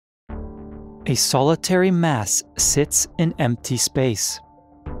A solitary mass sits in empty space.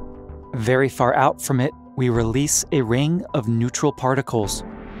 Very far out from it, we release a ring of neutral particles,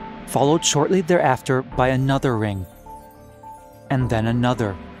 followed shortly thereafter by another ring, and then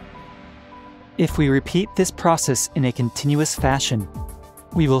another. If we repeat this process in a continuous fashion,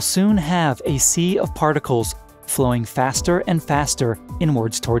 we will soon have a sea of particles flowing faster and faster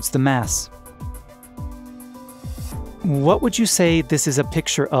inwards towards the mass. What would you say this is a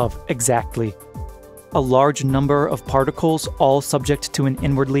picture of exactly? A large number of particles all subject to an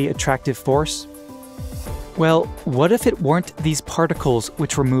inwardly attractive force? Well, what if it weren't these particles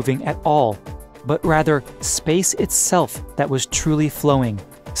which were moving at all, but rather space itself that was truly flowing,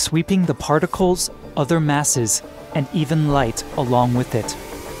 sweeping the particles, other masses, and even light along with it?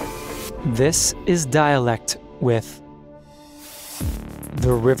 This is dialect with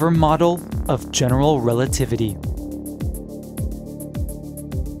the river model of general relativity.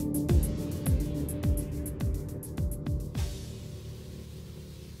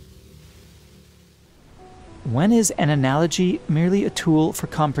 When is an analogy merely a tool for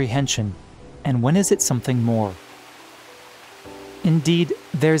comprehension, and when is it something more? Indeed,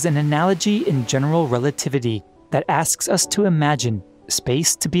 there's an analogy in general relativity that asks us to imagine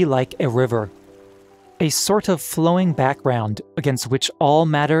space to be like a river, a sort of flowing background against which all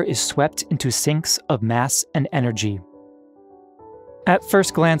matter is swept into sinks of mass and energy. At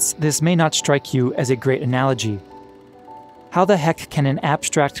first glance, this may not strike you as a great analogy. How the heck can an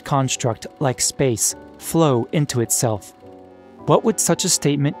abstract construct like space flow into itself? What would such a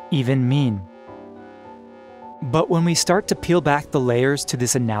statement even mean? But when we start to peel back the layers to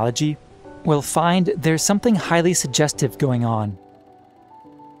this analogy, we'll find there's something highly suggestive going on.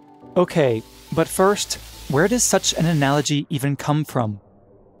 Okay, but first, where does such an analogy even come from?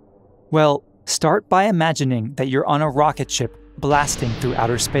 Well, start by imagining that you're on a rocket ship blasting through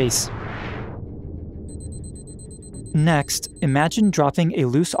outer space. Next, imagine dropping a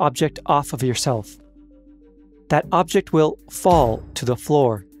loose object off of yourself. That object will fall to the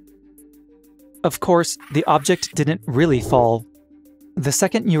floor. Of course, the object didn't really fall. The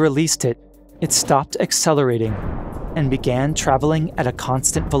second you released it, it stopped accelerating and began traveling at a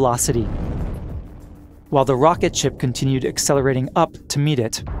constant velocity, while the rocket ship continued accelerating up to meet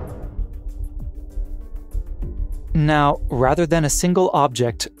it. Now, rather than a single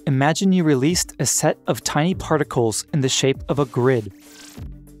object, imagine you released a set of tiny particles in the shape of a grid.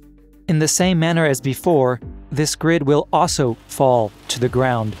 In the same manner as before, this grid will also fall to the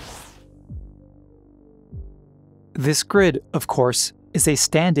ground. This grid, of course, is a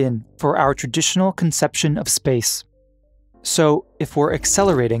stand-in for our traditional conception of space. So, if we're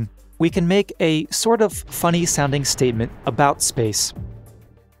accelerating, we can make a sort of funny-sounding statement about space.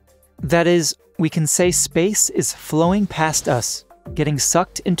 That is, we can say space is flowing past us, getting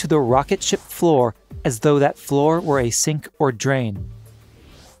sucked into the rocket ship floor as though that floor were a sink or drain.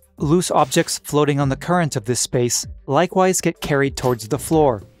 Loose objects floating on the current of this space likewise get carried towards the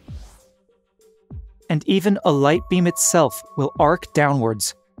floor. And even a light beam itself will arc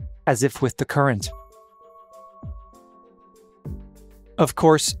downwards, as if with the current. Of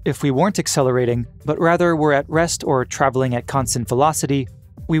course, if we weren't accelerating, but rather were at rest or traveling at constant velocity,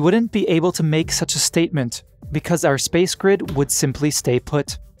 we wouldn't be able to make such a statement, because our space grid would simply stay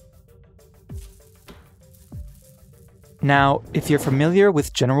put. Now, if you're familiar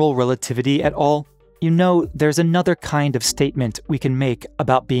with general relativity at all, you know there's another kind of statement we can make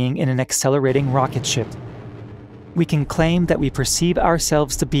about being in an accelerating rocket ship. We can claim that we perceive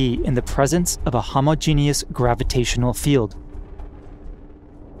ourselves to be in the presence of a homogeneous gravitational field.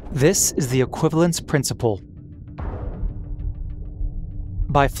 This is the equivalence principle.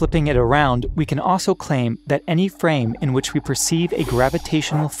 By flipping it around, we can also claim that any frame in which we perceive a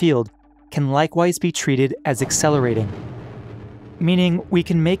gravitational field can likewise be treated as accelerating. Meaning, we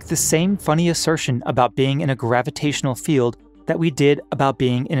can make the same funny assertion about being in a gravitational field that we did about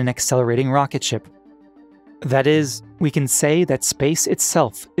being in an accelerating rocket ship. That is, we can say that space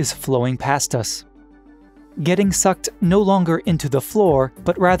itself is flowing past us, getting sucked no longer into the floor,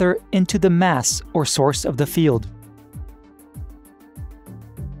 but rather into the mass or source of the field.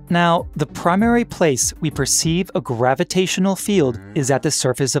 Now, the primary place we perceive a gravitational field is at the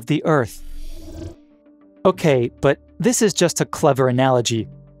surface of the Earth. Okay, but this is just a clever analogy.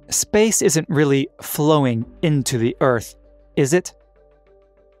 Space isn't really flowing into the Earth, is it?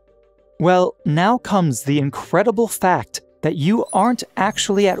 Well, now comes the incredible fact that you aren't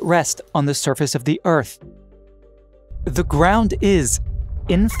actually at rest on the surface of the Earth. The ground is,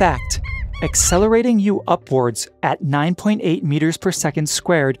 in fact, accelerating you upwards at 9.8 meters per second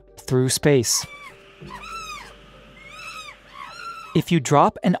squared through space. If you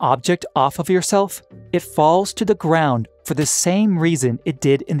drop an object off of yourself, it falls to the ground for the same reason it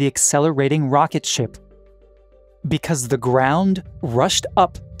did in the accelerating rocket ship. Because the ground rushed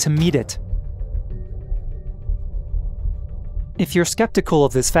up to meet it. If you're skeptical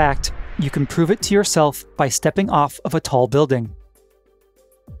of this fact, you can prove it to yourself by stepping off of a tall building.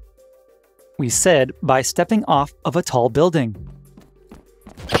 We said by stepping off of a tall building.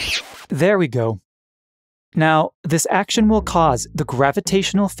 There we go. Now, this action will cause the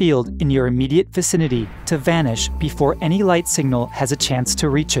gravitational field in your immediate vicinity to vanish before any light signal has a chance to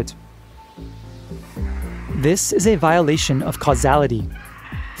reach it. This is a violation of causality,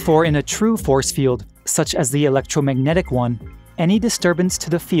 for in a true force field, such as the electromagnetic one, any disturbance to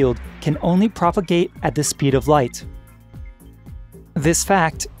the field can only propagate at the speed of light. This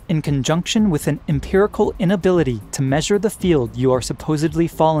fact, in conjunction with an empirical inability to measure the field you are supposedly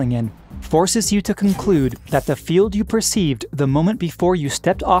falling in, forces you to conclude that the field you perceived the moment before you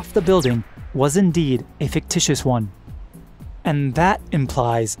stepped off the building was indeed a fictitious one. And that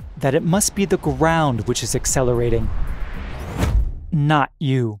implies that it must be the ground which is accelerating, not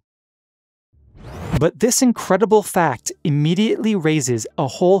you. But this incredible fact immediately raises a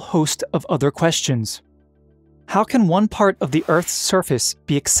whole host of other questions. How can one part of the Earth's surface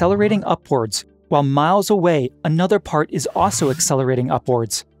be accelerating upwards, while miles away another part is also accelerating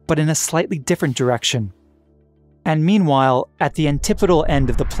upwards, but in a slightly different direction? And meanwhile, at the antipodal end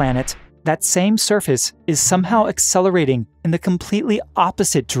of the planet, that same surface is somehow accelerating in the completely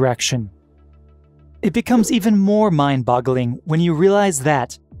opposite direction. It becomes even more mind-boggling when you realize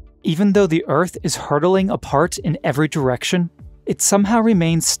that, even though the Earth is hurtling apart in every direction, it somehow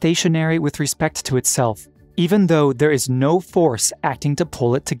remains stationary with respect to itself, even though there is no force acting to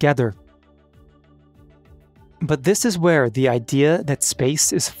pull it together. But this is where the idea that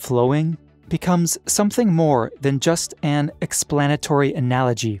space is flowing becomes something more than just an explanatory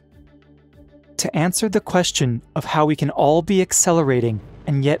analogy. To answer the question of how we can all be accelerating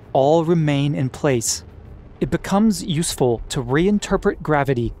and yet all remain in place, it becomes useful to reinterpret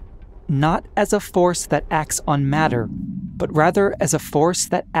gravity not as a force that acts on matter, but rather as a force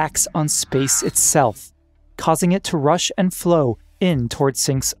that acts on space itself, causing it to rush and flow in towards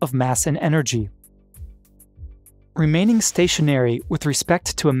sinks of mass and energy. Remaining stationary with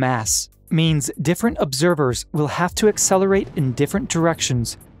respect to a mass means different observers will have to accelerate in different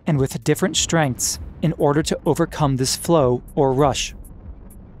directions and with different strengths in order to overcome this flow or rush.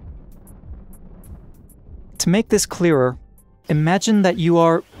 To make this clearer, imagine that you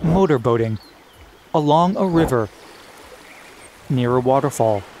are motorboating along a river near a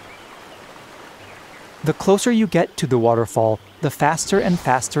waterfall. The closer you get to the waterfall, the faster and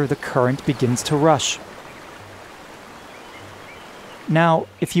faster the current begins to rush. Now,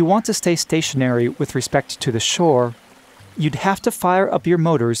 if you want to stay stationary with respect to the shore, you'd have to fire up your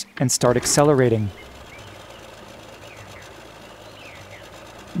motors and start accelerating.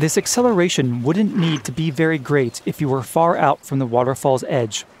 This acceleration wouldn't need to be very great if you were far out from the waterfall's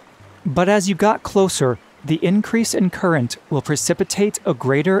edge. But as you got closer, the increase in current will precipitate a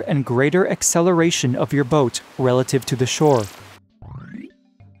greater and greater acceleration of your boat relative to the shore.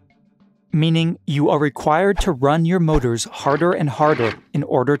 Meaning you are required to run your motors harder and harder in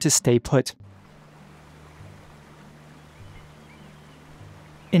order to stay put.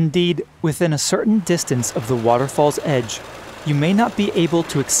 Indeed, within a certain distance of the waterfall's edge, you may not be able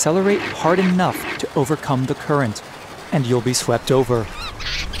to accelerate hard enough to overcome the current, and you'll be swept over.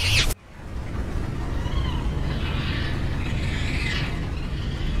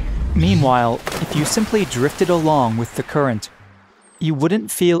 Meanwhile, if you simply drifted along with the current, you wouldn't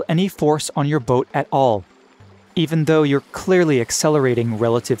feel any force on your boat at all, even though you're clearly accelerating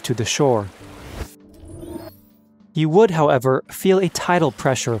relative to the shore. You would, however, feel a tidal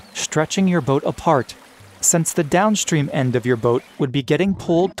pressure stretching your boat apart, since the downstream end of your boat would be getting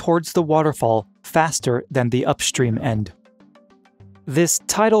pulled towards the waterfall faster than the upstream end. This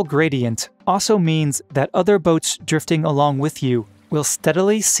tidal gradient also means that other boats drifting along with you will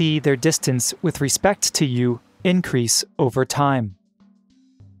steadily see their distance with respect to you increase over time.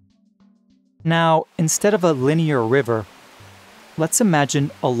 Now, instead of a linear river, let's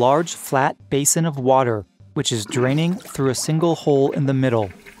imagine a large flat basin of water which is draining through a single hole in the middle.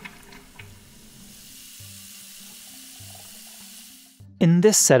 In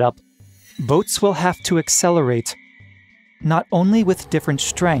this setup, boats will have to accelerate, not only with different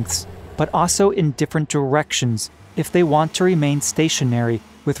strengths, but also in different directions if they want to remain stationary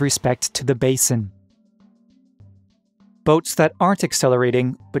with respect to the basin. Boats that aren't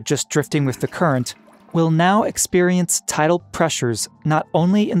accelerating, but just drifting with the current, will now experience tidal pressures not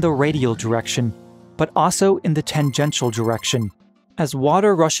only in the radial direction, but also in the tangential direction, as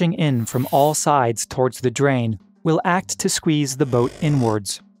water rushing in from all sides towards the drain will act to squeeze the boat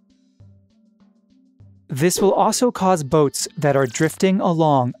inwards. This will also cause boats that are drifting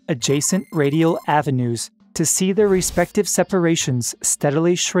along adjacent radial avenues to see their respective separations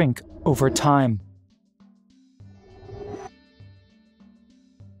steadily shrink over time.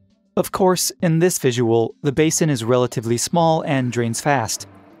 Of course, in this visual, the basin is relatively small and drains fast,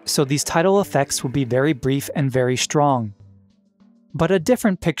 so these tidal effects will be very brief and very strong. But a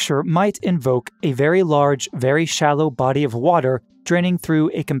different picture might invoke a very large, very shallow body of water draining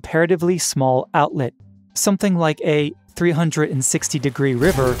through a comparatively small outlet, something like a 360-degree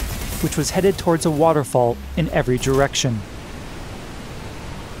river, which was headed towards a waterfall in every direction.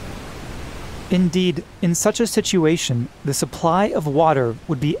 Indeed, in such a situation, the supply of water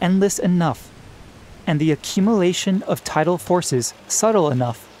would be endless enough, and the accumulation of tidal forces subtle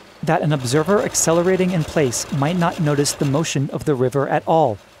enough that an observer accelerating in place might not notice the motion of the river at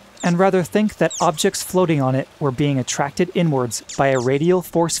all, and rather think that objects floating on it were being attracted inwards by a radial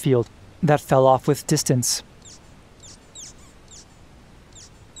force field that fell off with distance.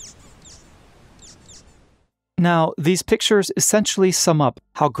 Now, these pictures essentially sum up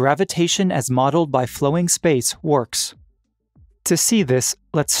how gravitation as modeled by flowing space works. To see this,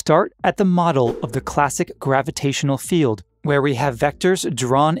 let's start at the model of the classic gravitational field, where we have vectors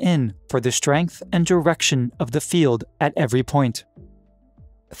drawn in for the strength and direction of the field at every point.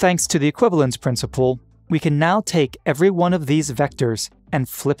 Thanks to the equivalence principle, we can now take every one of these vectors and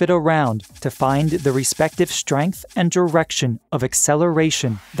flip it around to find the respective strength and direction of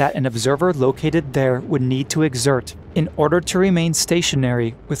acceleration that an observer located there would need to exert in order to remain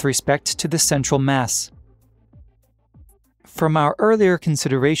stationary with respect to the central mass. From our earlier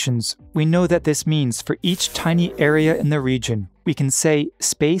considerations, we know that this means for each tiny area in the region, we can say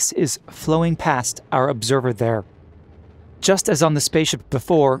space is flowing past our observer there. Just as on the spaceship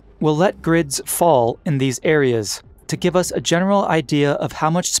before, we'll let grids fall in these areas to give us a general idea of how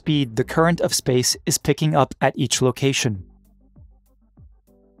much speed the current of space is picking up at each location.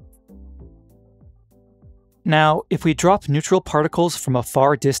 Now, if we drop neutral particles from a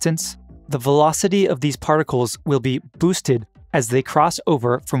far distance, the velocity of these particles will be boosted as they cross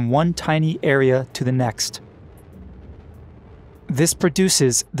over from one tiny area to the next. This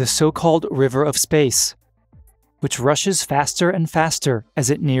produces the so-called river of space, which rushes faster and faster as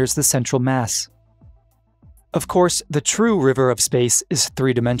it nears the central mass. Of course, the true river of space is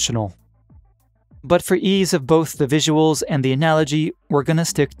three-dimensional. But for ease of both the visuals and the analogy, we're going to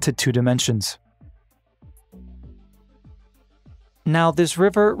stick to 2 dimensions. Now, this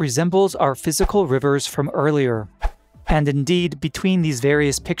river resembles our physical rivers from earlier. And indeed, between these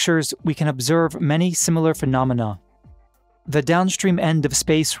various pictures, we can observe many similar phenomena. The downstream end of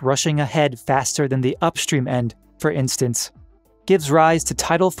space rushing ahead faster than the upstream end, for instance, gives rise to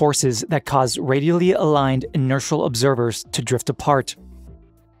tidal forces that cause radially aligned inertial observers to drift apart.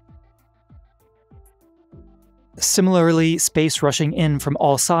 Similarly, space rushing in from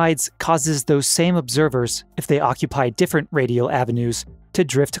all sides causes those same observers, if they occupy different radial avenues, to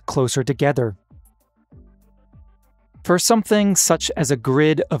drift closer together. For something such as a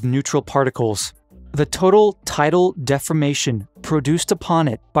grid of neutral particles, the total tidal deformation produced upon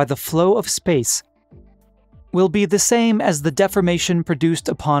it by the flow of space will be the same as the deformation produced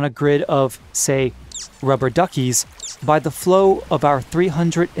upon a grid of, say, rubber duckies by the flow of our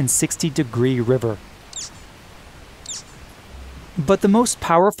 360-degree river. But the most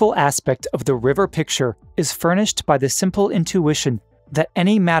powerful aspect of the river picture is furnished by the simple intuition that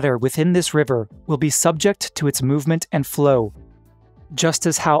any matter within this river will be subject to its movement and flow, just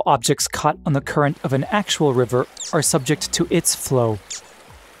as how objects caught on the current of an actual river are subject to its flow.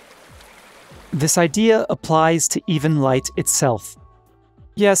 This idea applies to even light itself.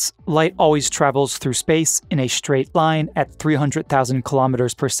 Yes, light always travels through space in a straight line at 300,000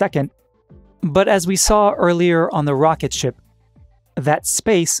 kilometers per second, but as we saw earlier on the rocket ship, that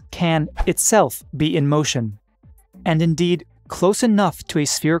space can itself be in motion, and indeed, close enough to a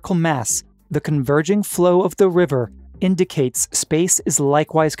spherical mass, the converging flow of the river indicates space is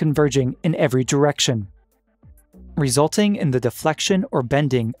likewise converging in every direction, resulting in the deflection or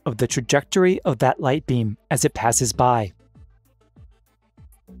bending of the trajectory of that light beam as it passes by.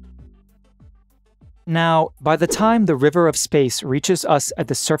 Now, by the time the river of space reaches us at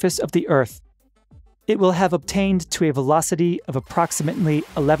the surface of the Earth, it will have obtained to a velocity of approximately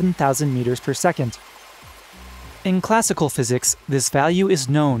 11,000 meters per second. In classical physics, this value is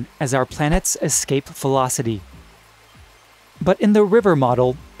known as our planet's escape velocity. But in the river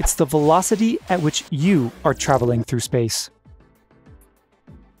model, it's the velocity at which you are traveling through space.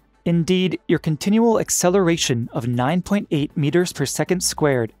 Indeed, your continual acceleration of 9.8 meters per second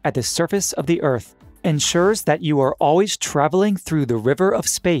squared at the surface of the Earth ensures that you are always traveling through the river of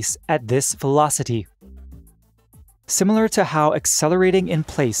space at this velocity. Similar to how accelerating in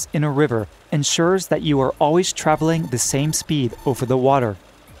place in a river ensures that you are always traveling the same speed over the water.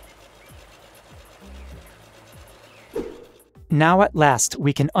 Now at last,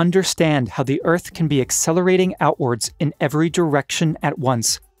 we can understand how the Earth can be accelerating outwards in every direction at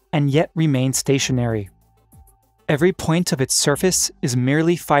once, and yet remain stationary. Every point of its surface is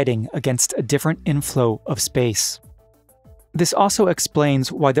merely fighting against a different inflow of space. This also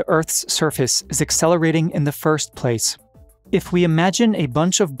explains why the Earth's surface is accelerating in the first place. If we imagine a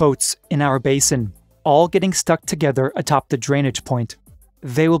bunch of boats in our basin, all getting stuck together atop the drainage point,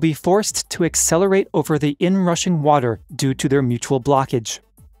 they will be forced to accelerate over the inrushing water due to their mutual blockage.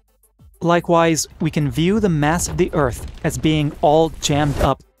 Likewise, we can view the mass of the Earth as being all jammed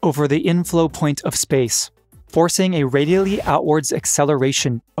up over the inflow point of space, forcing a radially outwards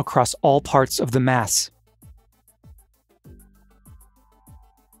acceleration across all parts of the mass.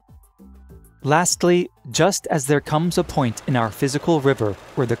 Lastly, just as there comes a point in our physical river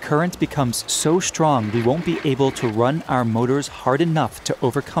where the current becomes so strong we won't be able to run our motors hard enough to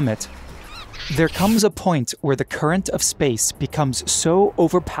overcome it, there comes a point where the current of space becomes so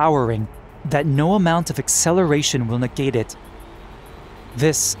overpowering that no amount of acceleration will negate it.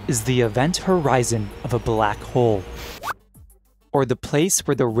 This is the event horizon of a black hole, or the place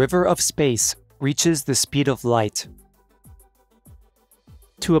where the river of space reaches the speed of light.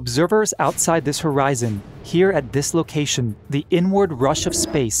 To observers outside this horizon, here at this location, the inward rush of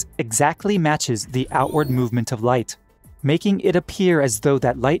space exactly matches the outward movement of light, making it appear as though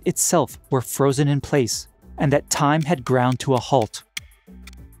that light itself were frozen in place, and that time had ground to a halt.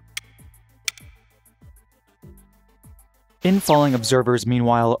 Infalling observers,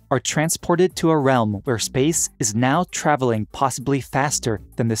 meanwhile, are transported to a realm where space is now traveling possibly faster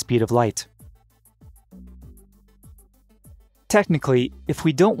than the speed of light. Technically, if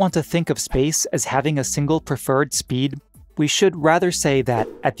we don't want to think of space as having a single preferred speed, we should rather say that,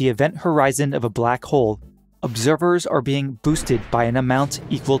 at the event horizon of a black hole, observers are being boosted by an amount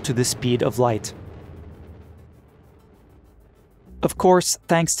equal to the speed of light. Of course,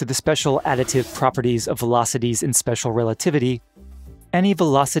 thanks to the special additive properties of velocities in special relativity, any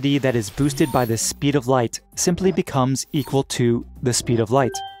velocity that is boosted by the speed of light simply becomes equal to the speed of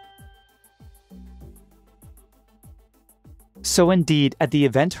light. So indeed, at the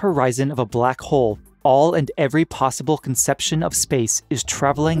event horizon of a black hole, all and every possible conception of space is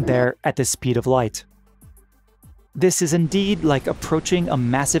traveling there at the speed of light. This is indeed like approaching a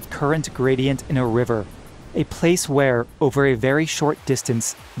massive current gradient in a river, a place where, over a very short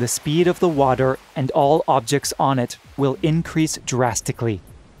distance, the speed of the water and all objects on it will increase drastically.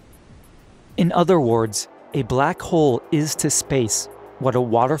 In other words, a black hole is to space what a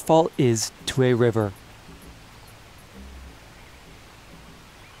waterfall is to a river.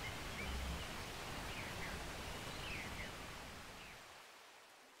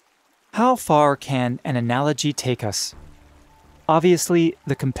 How far can an analogy take us? Obviously,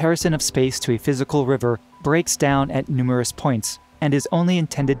 the comparison of space to a physical river breaks down at numerous points and is only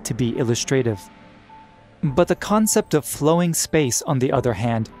intended to be illustrative. But the concept of flowing space, on the other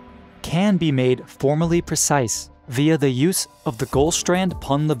hand, can be made formally precise via the use of the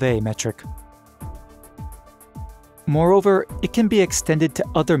Goldstrand-Pon-Levay metric. Moreover, it can be extended to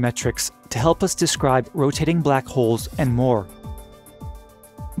other metrics to help us describe rotating black holes and more.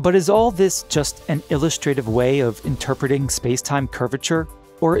 But is all this just an illustrative way of interpreting space-time curvature,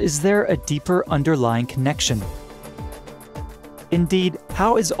 or is there a deeper underlying connection? Indeed,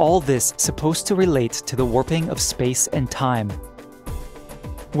 how is all this supposed to relate to the warping of space and time?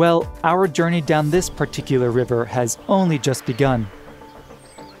 Well, our journey down this particular river has only just begun.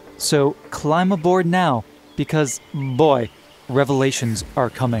 So climb aboard now, because, boy, revelations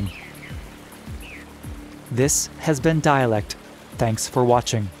are coming. This has been Dialect. Thanks for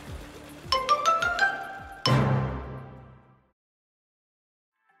watching.